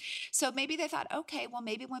 right? So maybe they thought, okay, well,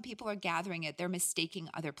 maybe when people are gathering it, they're mistaking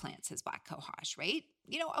other plants as black cohosh, right?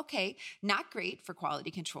 Okay, not great for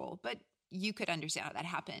quality control, but you could understand how that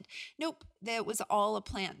happened. Nope, that was all a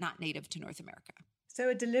plant not native to North America. So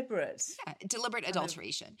a deliberate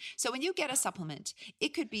adulteration. So when you get a supplement,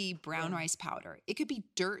 it could be brown rice powder. It could be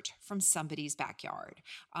dirt from somebody's backyard,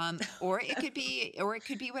 or it could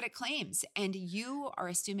be what it claims. And you are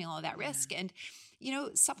assuming all of that risk. And,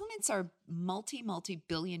 supplements are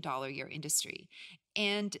multi-billion-dollar year industry.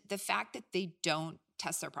 And the fact that they don't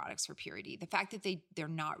test their products for purity, the fact that they're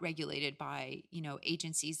not regulated by,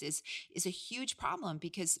 agencies is a huge problem,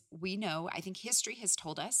 because we know, I think history has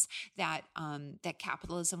told us that that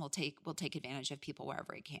capitalism will take advantage of people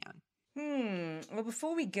wherever it can. Well,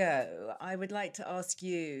 before we go, I would like to ask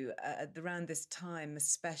you around this time,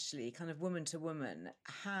 especially kind of woman to woman,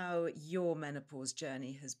 how your menopause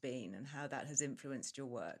journey has been and how that has influenced your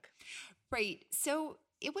work. Right. So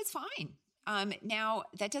it was fine. Now,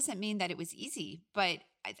 that doesn't mean that it was easy, but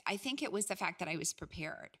I think it was the fact that I was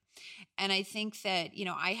prepared. And I think that,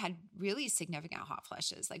 I had really significant hot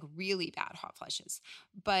flushes, like really bad hot flushes.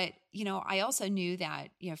 But, I also knew that,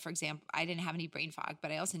 for example, I didn't have any brain fog,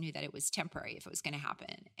 but I also knew that it was temporary if it was going to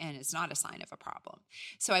happen, and it's not a sign of a problem.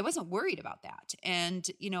 So I wasn't worried about that. And,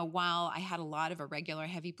 while I had a lot of irregular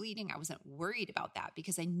heavy bleeding, I wasn't worried about that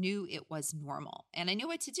because I knew it was normal and I knew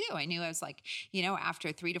what to do. I knew I was like,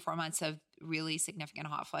 after 3 to 4 months of really significant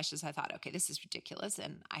hot flushes, I thought, okay, this is ridiculous.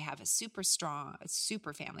 And I have a super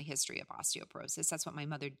family history of osteoporosis. That's what my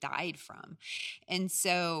mother died from. And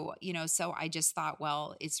so, so I just thought,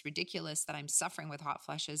 well, it's ridiculous that I'm suffering with hot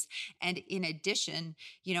flushes. And in addition,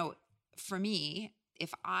 for me,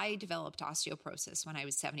 if I developed osteoporosis when I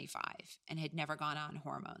was 75 and had never gone on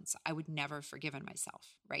hormones, I would never have forgiven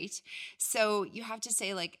myself, right? So you have to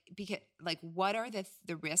say, what are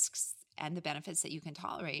the risks and the benefits that you can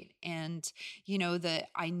tolerate? And,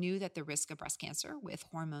 I knew that the risk of breast cancer with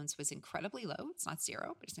hormones was incredibly low. It's not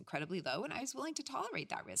zero, but it's incredibly low. And I was willing to tolerate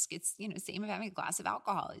that risk. It's, same as having a glass of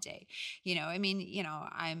alcohol a day. And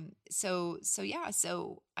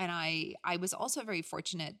I was also very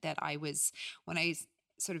fortunate that when I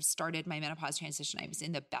sort of started my menopause transition, I was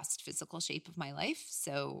in the best physical shape of my life.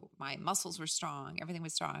 So my muscles were strong, everything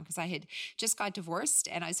was strong, because I had just got divorced.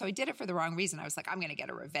 And so I did it for the wrong reason. I was like, I'm going to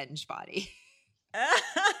get a revenge body.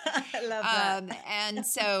 I love that. And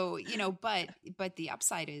so, but the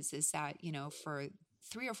upside is that, for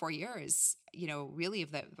 3 or 4 years, really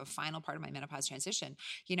of the final part of my menopause transition,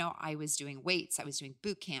 I was doing weights, I was doing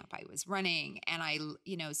boot camp, I was running. And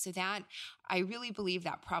so that I really believe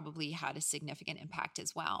that probably had a significant impact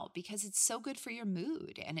as well, because it's so good for your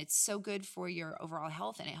mood and it's so good for your overall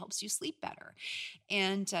health, and it helps you sleep better.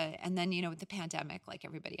 And then, with the pandemic, like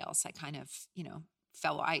everybody else, I kind of,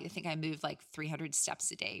 I think I moved like 300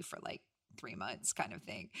 steps a day for like 3 months kind of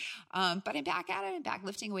thing. But I'm back at it. I'm back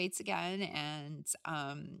lifting weights again. And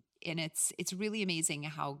it's really amazing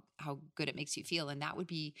how good it makes you feel. And that would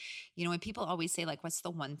be, when people always say like, what's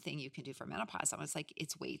the one thing you can do for menopause? I was like,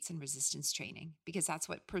 it's weights and resistance training, because that's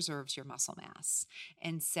what preserves your muscle mass.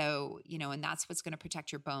 And so, and that's what's going to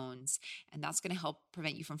protect your bones, and that's going to help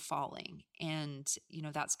prevent you from falling. And,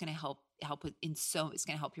 that's going to help with, it's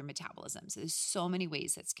going to help your metabolism. So there's so many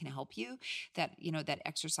ways that's going to help you, that, that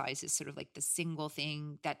exercise is sort of like the single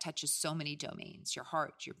thing that touches so many domains: your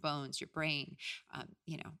heart, your bones, your brain,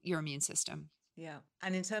 your immune system. Yeah.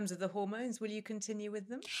 And in terms of the hormones, will you continue with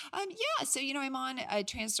them? Yeah. So, I'm on a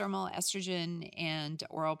transdermal estrogen and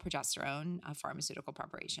oral progesterone pharmaceutical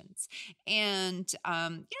preparations. And,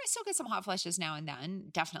 I still get some hot flushes now and then,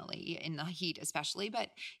 definitely in the heat, especially. But,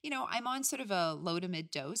 I'm on sort of a low to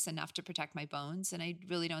mid dose, enough to protect my bones. And I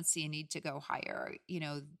really don't see a need to go higher,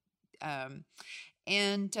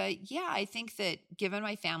 I think that given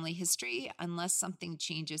my family history, unless something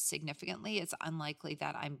changes significantly, it's unlikely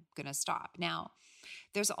that I'm going to stop. Now,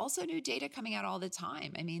 there's also new data coming out all the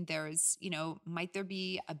time. I mean, there's, might there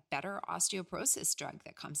be a better osteoporosis drug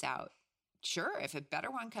that comes out? Sure. If a better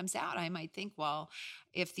one comes out, I might think, well,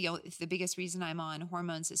 if the biggest reason I'm on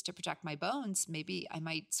hormones is to protect my bones, maybe I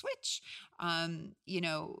might switch.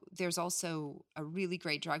 There's also a really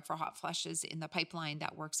great drug for hot flushes in the pipeline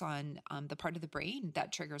that works on the part of the brain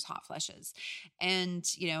that triggers hot flushes. And,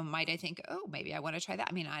 might I think, oh, maybe I want to try that?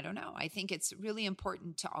 I mean, I don't know. I think it's really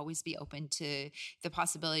important to always be open to the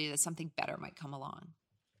possibility that something better might come along.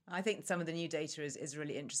 I think some of the new data is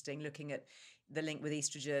really interesting, looking at the link with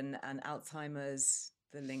estrogen and Alzheimer's,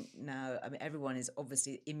 the link now. I mean, everyone is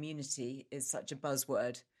obviously, immunity is such a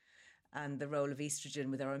buzzword, and the role of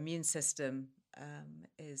estrogen with our immune system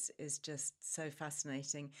is just so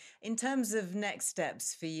fascinating. In terms of next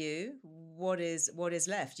steps for you, what is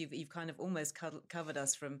left? You've kind of almost covered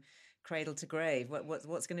us from cradle to grave.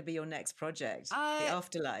 What's going to be your next project? The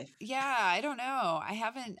afterlife. Yeah, I don't know. I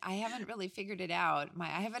haven't really figured it out. I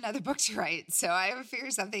have another book to write, so I haven't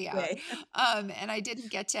figured something out. Okay. And I didn't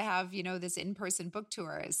get to have, this in-person book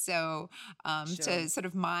tour. So, sure, to sort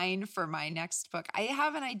of mine for my next book, I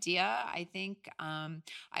have an idea. I think,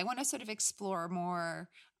 I want to sort of explore more,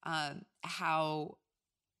 how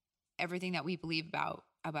everything that we believe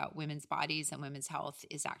about women's bodies and women's health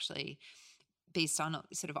is actually based on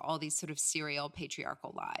sort of all these sort of serial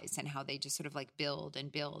patriarchal lies, and how they just sort of like build and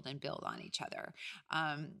build and build on each other.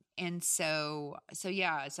 So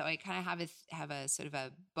I kind of have a sort of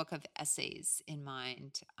a book of essays in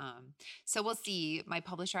mind. So we'll see. My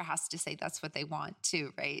publisher has to say that's what they want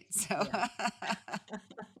too, right? So yeah.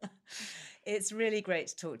 It's really great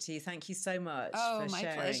to talk to you. Thank you so much for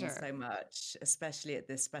sharing pleasure. So much, especially at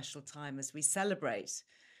this special time as we celebrate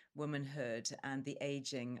womanhood and the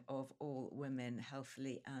aging of all women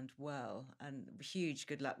healthily and well. And huge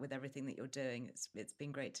good luck with everything that you're doing. It's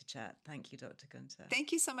been great to chat. Thank you, Dr. Gunter.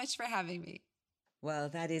 Thank you so much for having me. Well,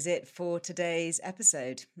 that is it for today's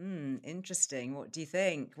episode. Interesting. What do you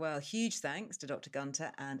think? Well, huge thanks to Dr.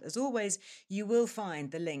 Gunter. And as always, you will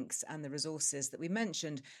find the links and the resources that we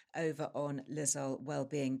mentioned over on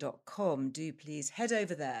lizolwellbeing.com. Do please head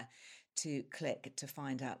over there to click to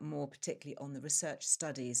find out more, particularly on the research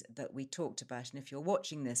studies that we talked about. And if you're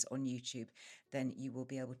watching this on YouTube, then you will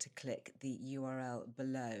be able to click the URL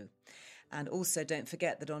below. And also don't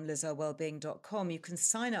forget that on lizolwellbeing.com, you can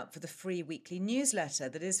sign up for the free weekly newsletter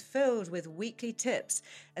that is filled with weekly tips,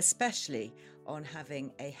 especially on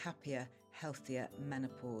having a happier, healthier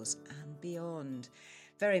menopause and beyond.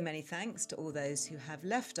 Very many thanks to all those who have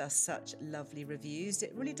left us such lovely reviews.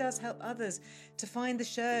 It really does help others to find the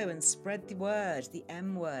show and spread the word, the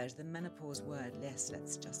M word, the menopause word. Yes,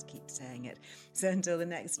 let's just keep saying it. So until the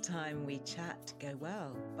next time we chat, go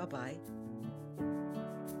well. Bye-bye.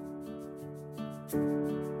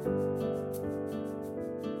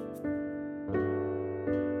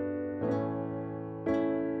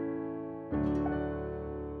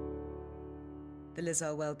 The Liz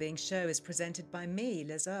Earle Wellbeing Show is presented by me,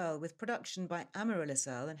 Liz Earle, with production by Amaryllis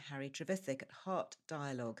Earle and Harry Trevithick at Heart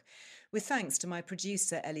Dialogue, with thanks to my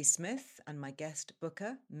producer Ellie Smith and my guest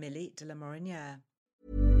booker Millie de la Morinière.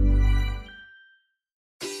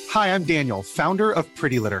 Hi, I'm Daniel, founder of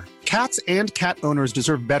Pretty Litter. Cats and cat owners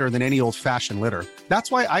deserve better than any old-fashioned litter.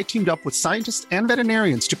 That's why I teamed up with scientists and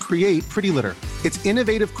veterinarians to create Pretty Litter. Its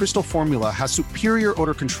innovative crystal formula has superior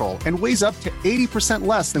odor control and weighs up to 80%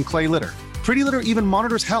 less than clay litter. Pretty Litter even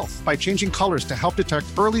monitors health by changing colors to help detect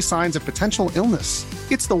early signs of potential illness.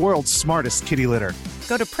 It's the world's smartest kitty litter.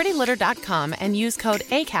 Go to prettylitter.com and use code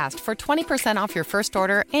ACAST for 20% off your first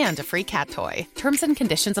order and a free cat toy. Terms and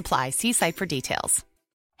conditions apply. See site for details.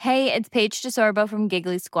 Hey, it's Paige DeSorbo from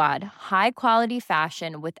Giggly Squad. High quality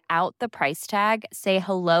fashion without the price tag. Say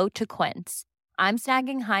hello to Quince. I'm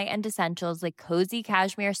snagging high-end essentials like cozy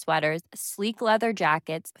cashmere sweaters, sleek leather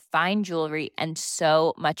jackets, fine jewelry, and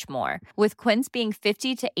so much more. With Quince being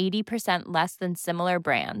 50 to 80% less than similar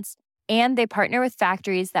brands. And they partner with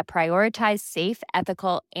factories that prioritize safe,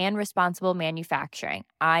 ethical, and responsible manufacturing.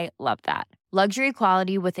 I love that. Luxury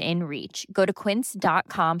quality within reach. Go to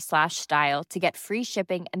quince.com/style to get free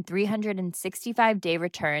shipping and 365-day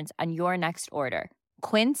returns on your next order.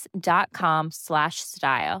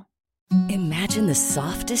 Quince.com/style. Imagine the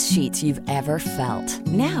softest sheets you've ever felt.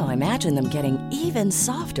 Now imagine them getting even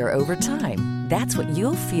softer over time. That's what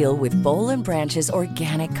you'll feel with Boll & Branch's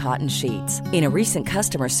organic cotton sheets. In a recent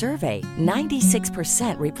customer survey,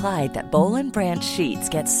 96% replied that Boll & Branch sheets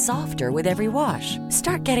get softer with every wash.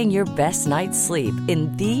 Start getting your best night's sleep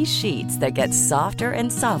in these sheets that get softer and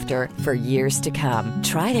softer for years to come.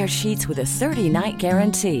 Try their sheets with a 30-night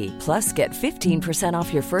guarantee. Plus, get 15%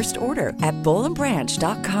 off your first order at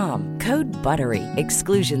bollandbranch.com. Code BUTTERY.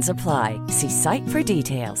 Exclusions apply. See site for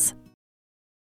details.